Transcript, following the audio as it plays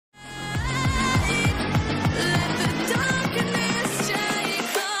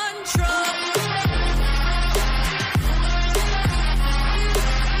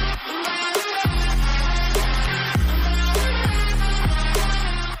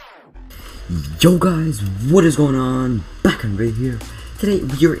Yo guys, what is going on? Back and right here. Today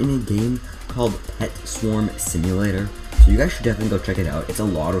we are in a game called Pet Swarm Simulator. So you guys should definitely go check it out. It's a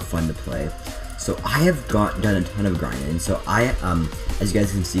lot of fun to play. So I have done a ton of grinding. So I as you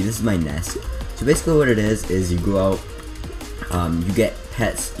guys can see, this is my nest. So basically what it is you go out, you get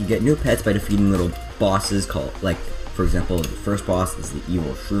pets. You get new pets by defeating little bosses called, like, for example, the first boss is the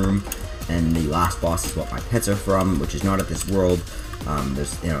evil shroom, and the last boss is what my pets are from, which is not at this world.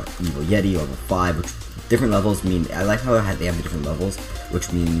 There's, evil yeti, level 5, which different levels mean, I like how they have the different levels,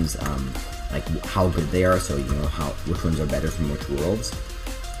 which means, like, how good they are, so you know which ones are better from which worlds.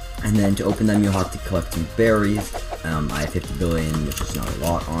 And then to open them, you'll have to collect some berries. I have 50 billion, which is not a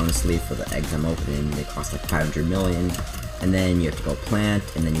lot, honestly, for the eggs I'm opening. They cost like 500 million. And then you have to go plant,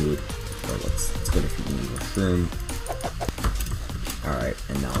 and then you would, let's go defeat the evil shroom. Alright,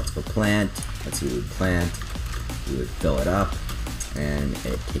 and now let's go plant. Let's see what we would plant. We would fill it up, and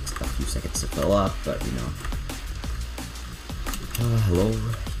it takes a few seconds to fill up, but you know. Hello?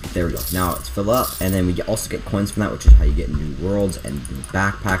 There we go. Now it's fill up, and then we also get coins from that, which is how you get new worlds and new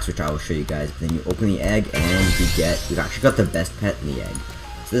backpacks, which I will show you guys. But then you open the egg, and we've actually got the best pet in the egg.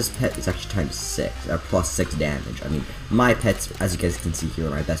 So this pet is actually times 6, or plus 6 damage. I mean, my pets, as you guys can see here,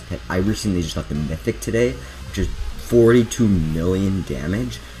 my best pet, I recently just got the mythic today, which is 42 million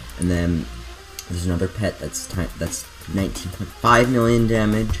damage. And then there's another pet that's 19.5 million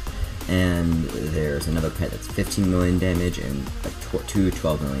damage, and there's another pet that's 15 million damage, and like two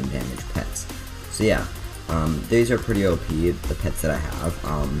 12 million damage pets. So yeah, these are pretty OP, the pets that I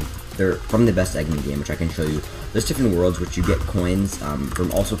have. They're from the best egg in the game, which I can show you. There's different worlds which you get coins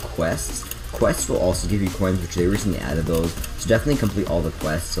from, also quests. Quests will also give you coins, which they recently added those. So definitely complete all the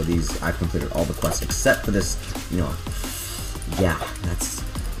quests. So these, I've completed all the quests except for this, yeah, that's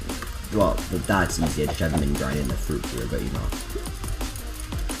easy. I just haven't been grinding the fruit here, but you know.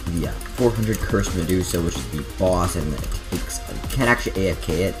 Yeah, 400 Cursed Medusa, which is the boss, and it takes, you can't actually AFK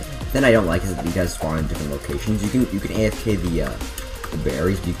it. Then I don't like is that you guys spawn in different locations. You can AFK the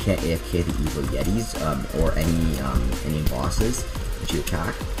berries, but you can't AFK the evil yetis, or any bosses that you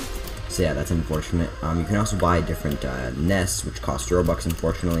attack. So yeah, that's unfortunate. You can also buy different nests, which cost Robux,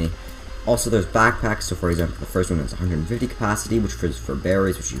 unfortunately. Also, there's backpacks. So for example, the first one is 150 capacity, which is for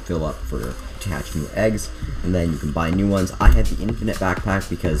berries, which you fill up to hatch new eggs, and then you can buy new ones. I have the infinite backpack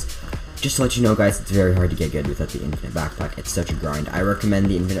because, just to let you know guys, it's very hard to get good without the infinite backpack. It's such a grind. I recommend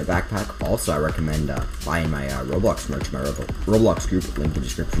the infinite backpack. Also, I recommend buying my Roblox merch, my Roblox group, link in the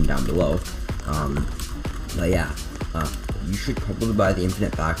description down below. But yeah, you should probably buy the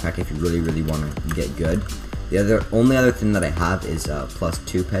infinite backpack if you really want to get good. The only other thing that I have is plus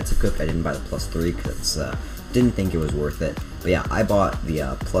 2 pets equipped. I didn't buy the plus 3 because didn't think it was worth it. But yeah, I bought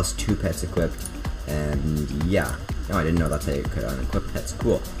the plus 2 pets equipped, and yeah, no, I didn't know that's how you could unequip pets.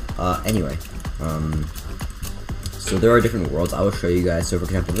 Cool. Anyway, so there are different worlds. I will show you guys. So for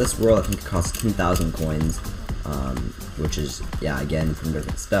example, this world I think it costs 10,000 coins, which is, yeah, again, from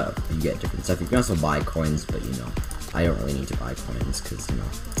different stuff. You get different stuff. You can also buy coins, but you know, I don't really need to buy coins because, you know,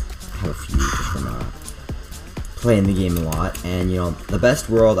 I have a few just from playing the game a lot. And you know, the best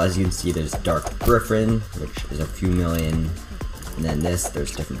world, as you can see, there's Dark Griffin, which is a few million, and then there's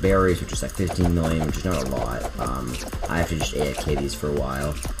different berries, which is like 15 million, which is not a lot. I have to just AFK these for a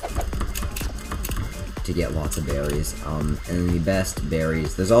while to get lots of berries. And the best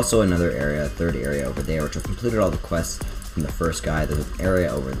berries, there's also another area, a third area over there, which I've completed all the quests from the first guy. There's an area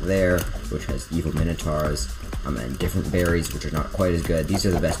over there which has evil minotaurs, and different berries which are not quite as good. These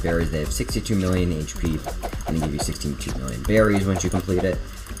are the best berries. They have 62 million HP, and they give you 62 million berries once you complete it.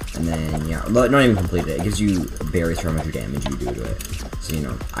 And then, yeah, not even complete it, it gives you berries for how much damage you do to it. So, you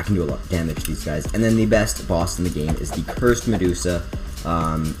know, I can do a lot of damage to these guys. And then the best boss in the game is the Cursed Medusa,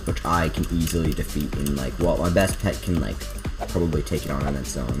 which I can easily defeat in, like, well, my best pet can, like, probably take it on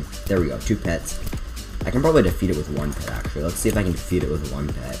its own. There we go, 2 pets. I can probably defeat it with 1 pet, actually. Let's see if I can defeat it with 1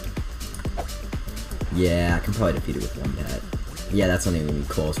 pet. Yeah, I can probably defeat it with 1 pet. Yeah, that's not even gonna be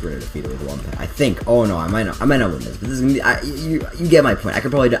close. We're gonna defeat it with 1 pet. I think. Oh no, I might not win this. But this is gonna be, you get my point. I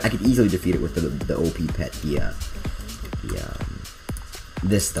could easily defeat it with the OP pet.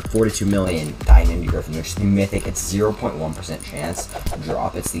 The 42 million Diamond Griffin, which is the mythic. It's 0.1% chance to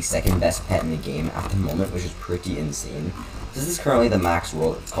drop. It's the second best pet in the game at the moment, which is pretty insane. This is currently the max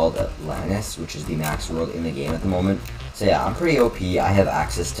world. It's called Atlantis, which is the max world in the game at the moment. So yeah, I'm pretty OP. I have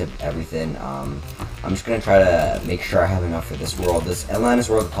access to everything. I'm just gonna try to make sure I have enough for this world. This Atlantis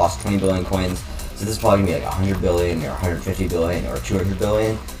world costs 20 billion coins, so this is probably gonna be like 100 billion or 150 billion or 200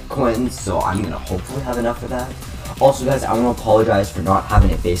 billion coins. So I'm gonna hopefully have enough for that. Also, guys, I want to apologize for not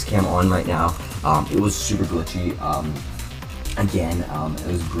having a face cam on right now. It was super glitchy. again, it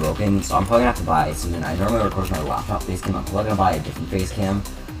was broken, so I'm probably gonna have to buy something. I normally record with my laptop face cam. I'm probably gonna buy a different face cam,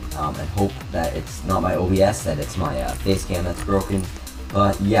 and hope that it's not my OBS, that it's my face cam that's broken.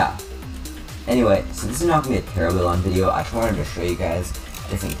 But yeah. Anyway, so this is not gonna be a terribly long video. I just wanted to show you guys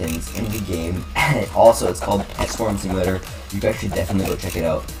different things in the game. Also, it's called Pet Swarm Simulator. You guys should definitely go check it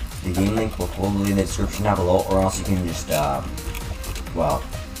out. The game link will probably in the description down below, or else you can just, well,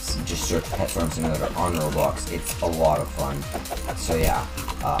 just search Pet Swarm Simulator on Roblox. It's a lot of fun. So yeah,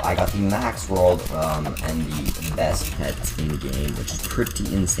 I got the max world and the best pets in the game, which is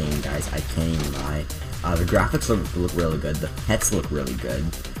pretty insane, guys. I can't even lie. The graphics look really good. The pets look really good.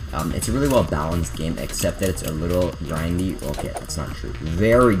 It's a really well balanced game, except that it's a little grindy. Okay, that's not true.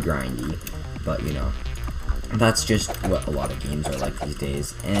 Very grindy, but you know, that's just what a lot of games are like these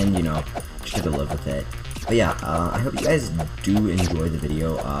days, and you know, just have to live with it. But yeah, I hope you guys do enjoy the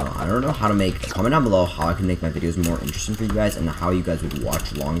video. I don't know how to make, comment down below how I can make my videos more interesting for you guys, and how you guys would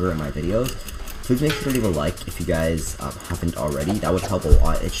watch longer in my videos. Please make sure to leave a like if you guys haven't already. That would help a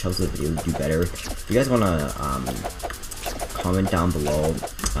lot. It shows the video do better. If you guys want to comment down below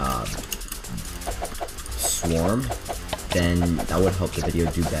swarm, then that would help the video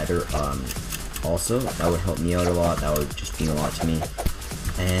do better. Also, that would help me out a lot. That would just mean a lot to me.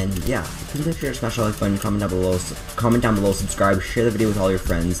 And yeah, please make sure to smash the like button, comment down below, subscribe, share the video with all your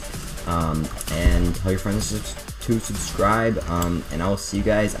friends, and tell your friends to subscribe, and I will see you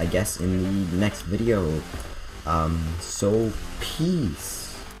guys, I guess, in the next video. So peace.